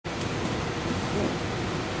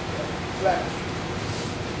Slash.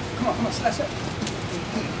 Come on, slash it.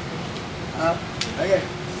 Okay.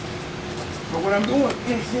 But what I'm doing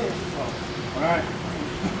is here. All right.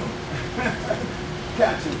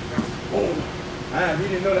 Catch him. Boom. We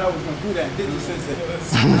didn't know that I was going to do that, did you, Sensei?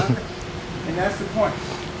 And that's the point.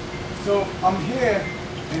 So I'm here,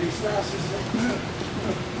 and he slashes.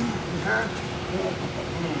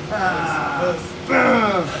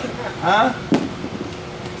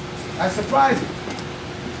 I surprise him.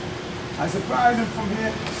 I surprise him from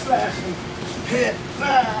here, slashing, hit,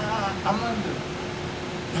 I'm under.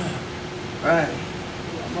 Right,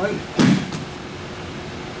 I'm under.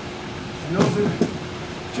 And those are the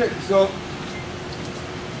tricks. So,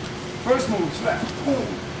 first move, slap, boom,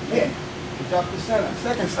 hit. You drop the center.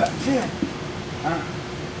 Second slap, hit.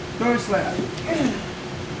 Third slap,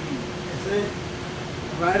 see?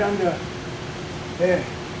 Right under, here.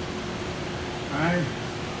 Right,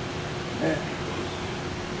 there.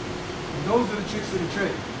 Those are the tricks of the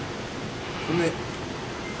trade for me.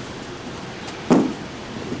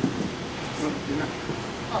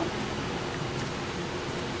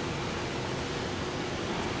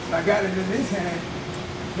 So I got it in this hand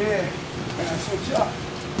here, and I switch up.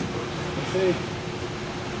 You see?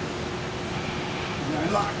 And I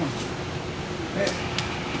lock them. There.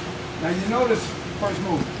 Now you notice, first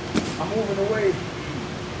move, I'm moving away.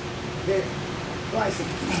 Here, slicing.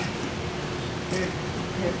 Here,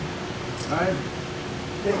 here. Right?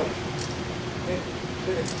 Here. Here.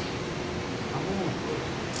 Here. I'm moving.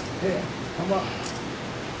 Here. Come up.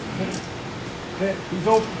 Here. Here. He's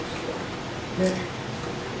open. Here.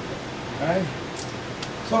 Right?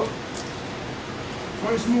 So,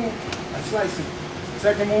 first move, I slice him.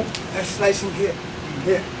 Second move, I slice him here.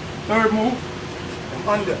 Here. Third move, I'm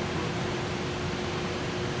under.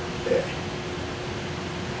 Here.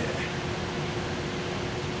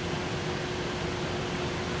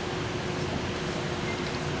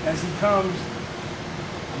 As he comes,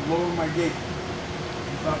 I'm lowering my gate.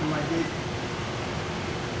 I'm dropping my gate.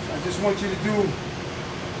 So I just want you to do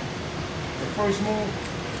the first move,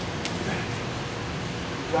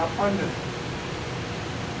 drop under.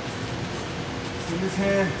 In this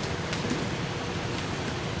hand,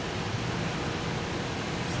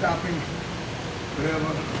 stopping,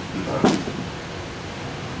 whatever.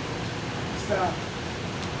 Stop,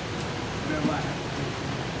 whatever I have to do.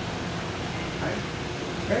 Right?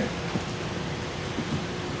 Okay?